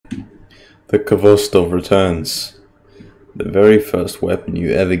The Khovostov returns. The very first weapon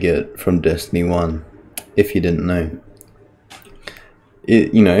you ever get from Destiny 1. If you didn't know.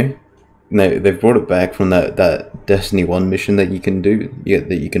 No, they've brought it back from that Destiny 1 mission that you can do,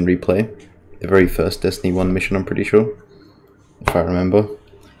 that you can replay. The very first Destiny 1 mission, I'm pretty sure. If I remember.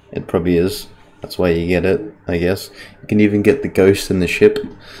 It probably is. That's why you get it, I guess. You can even get the ghost in the ship.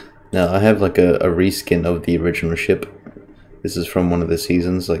 Now, I have like a reskin of the original ship. This is from one of the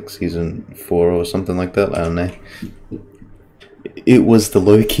seasons, like season 4 or something like that, I don't know. It was the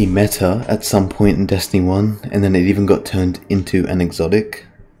lowkey meta at some point in Destiny 1, and then it even got turned into an exotic,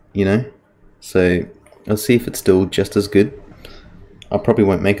 you know? So, I'll see if it's still just as good. I probably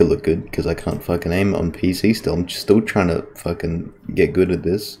won't make it look good, because I can't fucking aim on PC still. I'm still trying to fucking get good at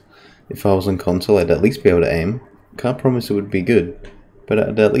this. If I was on console, I'd at least be able to aim. Can't promise it would be good, but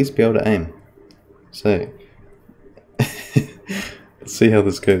I'd at least be able to aim. So, let's see how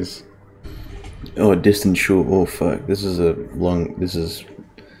this goes. Oh, distant shore. Oh fuck, this is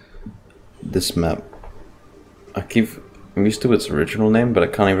this map. I'm used to its original name, but I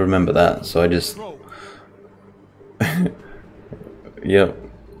can't even remember that, so I just yep.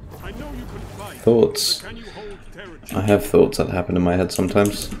 Thoughts. I have thoughts that happen in my head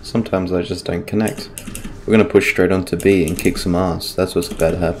sometimes. Sometimes I just don't connect. We're gonna push straight onto B and kick some ass. That's what's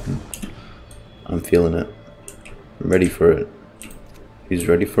about to happen. I'm feeling it. I'm ready for it. Who's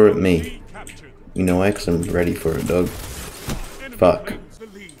ready for it? Me. You know why? 'Cause I'm ready for it, dog. Fuck.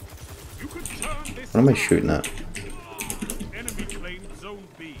 What am I shooting at?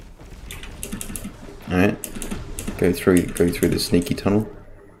 Alright. Go through the sneaky tunnel.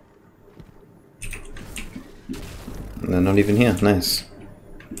 And they're not even here. Nice.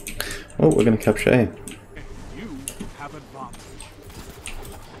 Oh, we're gonna capture A.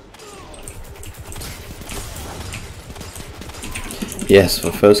 Yes,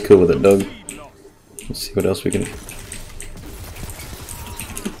 for first kill with it, dog. Let's see what else we can.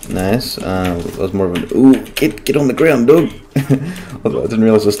 Nice. That was more of an. Ooh, get on the ground, dog. I didn't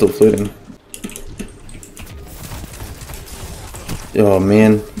realize I was still floating. Oh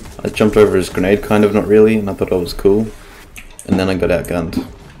man, I jumped over his grenade, kind of, not really, and I thought I was cool. And then I got outgunned.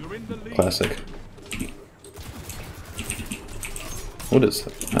 Classic. What is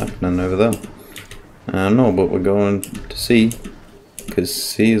happening over there? I don't know, but we're going to C. Because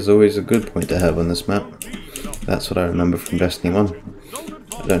C is always a good point to have on this map. That's what I remember from Destiny 1.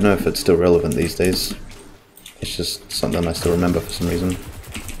 I don't know if it's still relevant these days. It's just something I still remember for some reason.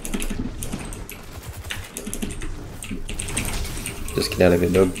 Just get out of here,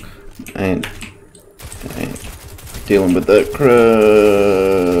 dog. I ain't dealing with that crap.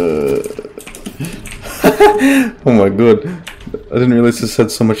 Oh my god. I didn't realize this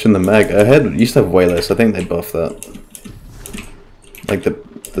had so much in the mag. Used to have way less. I think they buffed that. Like the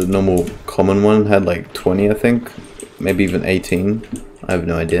normal common one had like 20, I think. Maybe even 18. I have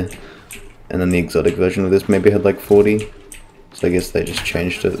no idea. And then the exotic version of this maybe had like 40. So I guess they just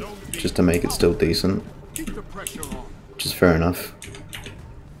changed it just to make it still decent. Which is fair enough.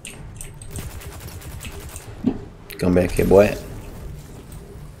 Come back here, boy.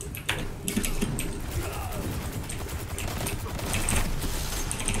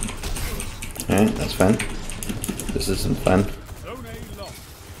 Alright, that's fine. This isn't fun.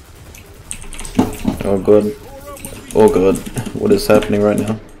 Oh god. Oh god. What is happening right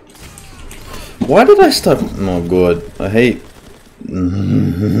now? Why did I start? Oh god. I hate.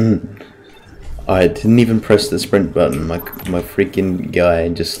 I didn't even press the sprint button. My freaking guy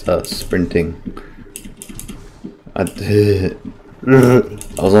just starts sprinting. I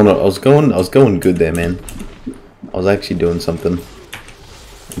was going good there, man. I was actually doing something.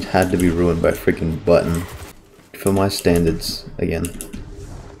 It had to be ruined by a freaking button. For my standards, again.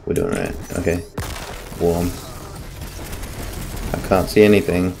 We're doing right. Okay. Warm. I can't see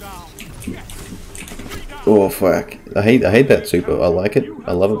anything. Oh fuck. I hate that super. I like it.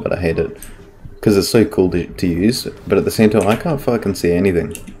 I love it, but I hate it. Because it's so cool to use, but at the same time I can't fucking see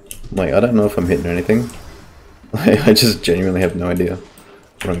anything. Like, I don't know if I'm hitting anything. Like, I just genuinely have no idea.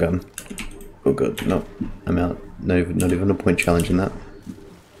 Wrong gun. Oh god, no. I'm out. Not even a point challenge in that.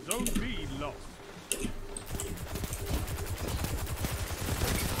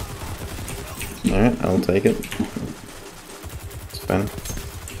 Alright, I'll take it. It's fine.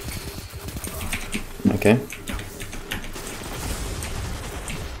 Okay.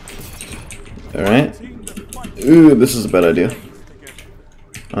 Alright. Ooh, this is a bad idea.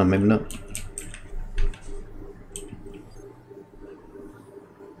 Oh, maybe not.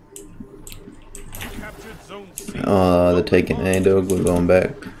 Oh, they're taking A, dog. We're going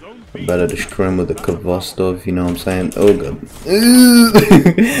back. Better destroy him with a Khovostov, you know what I'm saying? Oh god.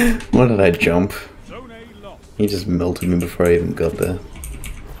 Why did I jump? He just melted me before I even got there.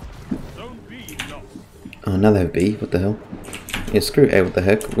 Oh, now they have B? What the hell? Yeah, screw A, what the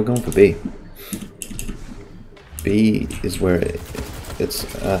heck? We're going for B. B is where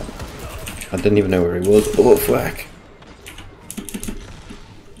it's at. I didn't even know where he was. Oh, fuck!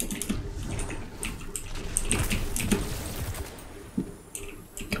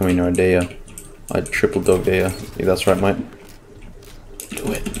 Come in, no dare. I triple dog dare. Yeah, that's right, mate.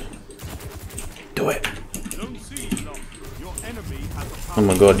 Do it. Do it. Oh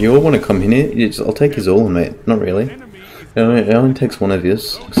my god, you all want to come in here? I'll take his all, mate. Not really. It only takes one of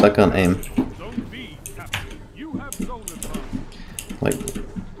yours, because I can't aim. Like,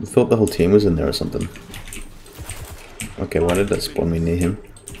 I thought the whole team was in there or something. Okay, why did that spawn me near him?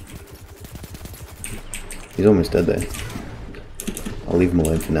 He's almost dead there. I'll leave him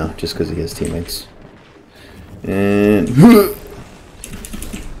alone for now, just because he has teammates. And...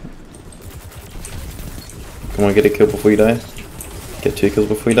 Come on, get a kill before you die. Get 2 kills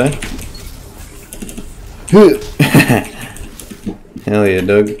before you die. Hell yeah,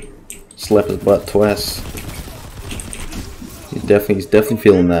 Doug. Slap his butt twice. He's definitely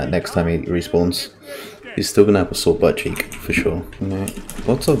feeling that next time he respawns. He's still gonna have a sore butt cheek, for sure. You know,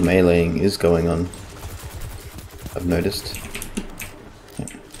 lots of meleeing is going on. I've noticed.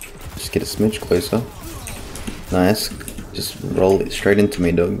 Just get a smidge closer. Nice. Just roll it straight into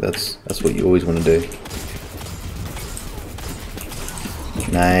me, Doug. That's what you always want to do.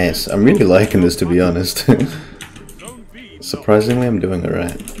 Nice. I'm really liking this, to be honest. Surprisingly, I'm doing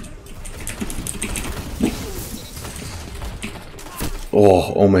alright.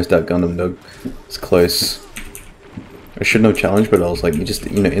 Oh, almost outgunned him, Doug. It's close. I shouldn't have challenged, but I was like,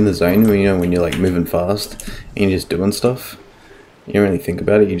 you know, in the zone, when you're like moving fast and you're just doing stuff. You don't really think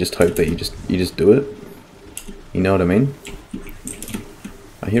about it. You just hope that you just do it. You know what I mean?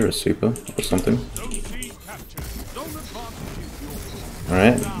 I hear a super or something.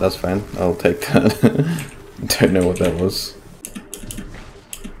 Alright, that's fine. I'll take that. Don't know what that was.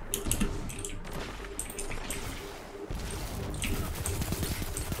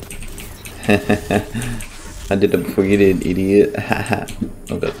 I did it before you did, idiot.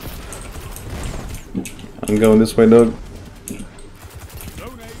 Oh god. I'm going this way, dog.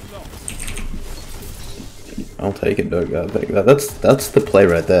 I'll take it, dog. I'll take that. That's the play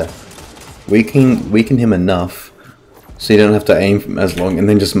right there. Weaken him enough so you don't have to aim as long, and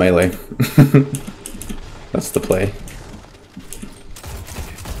then just melee. That's the play.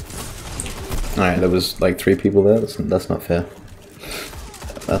 Alright, there was like 3 people there. That's not fair.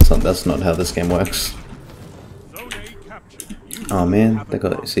 That's not how this game works. Oh man, they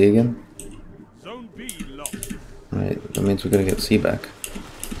got C again. Alright, that means we gotta get C back.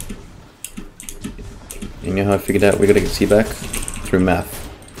 You know how I figured out we gotta get C back? Through math.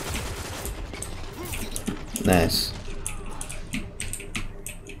 Nice.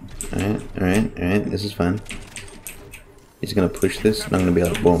 Alright, this is fine. He's gonna push this, and I'm gonna be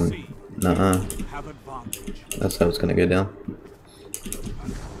like, boom. Nuh-uh. That's how it's gonna go down.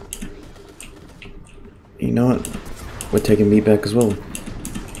 You know what? We're taking me back as well.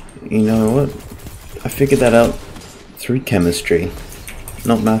 You know what? I figured that out through chemistry.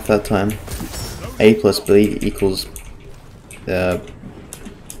 Not math that time. A plus B equals... Yep.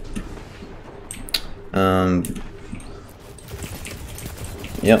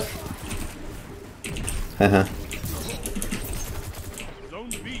 Haha.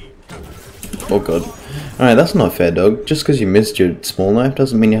 Oh god. Alright, that's not fair, dog. Just because you missed your small knife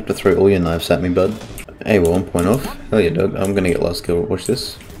doesn't mean you have to throw all your knives at me, bud. Hey, well, 1 point off. Hell yeah, dog. I'm gonna get last kill. Watch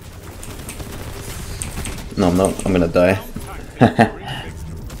this. No, I'm not. I'm gonna die.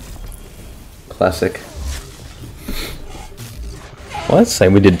 Classic. Well, I'd say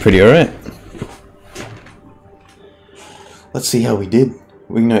we did pretty alright. Let's see how we did.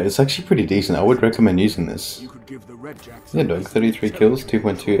 You know, it's actually pretty decent. I would recommend using this. Yeah, dog. 33 kills,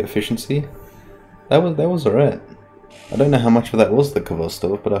 2.2 efficiency. That was alright. I don't know how much of that was the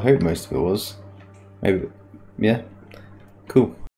Khovostov, but I hope most of it was. Maybe. Yeah. Cool.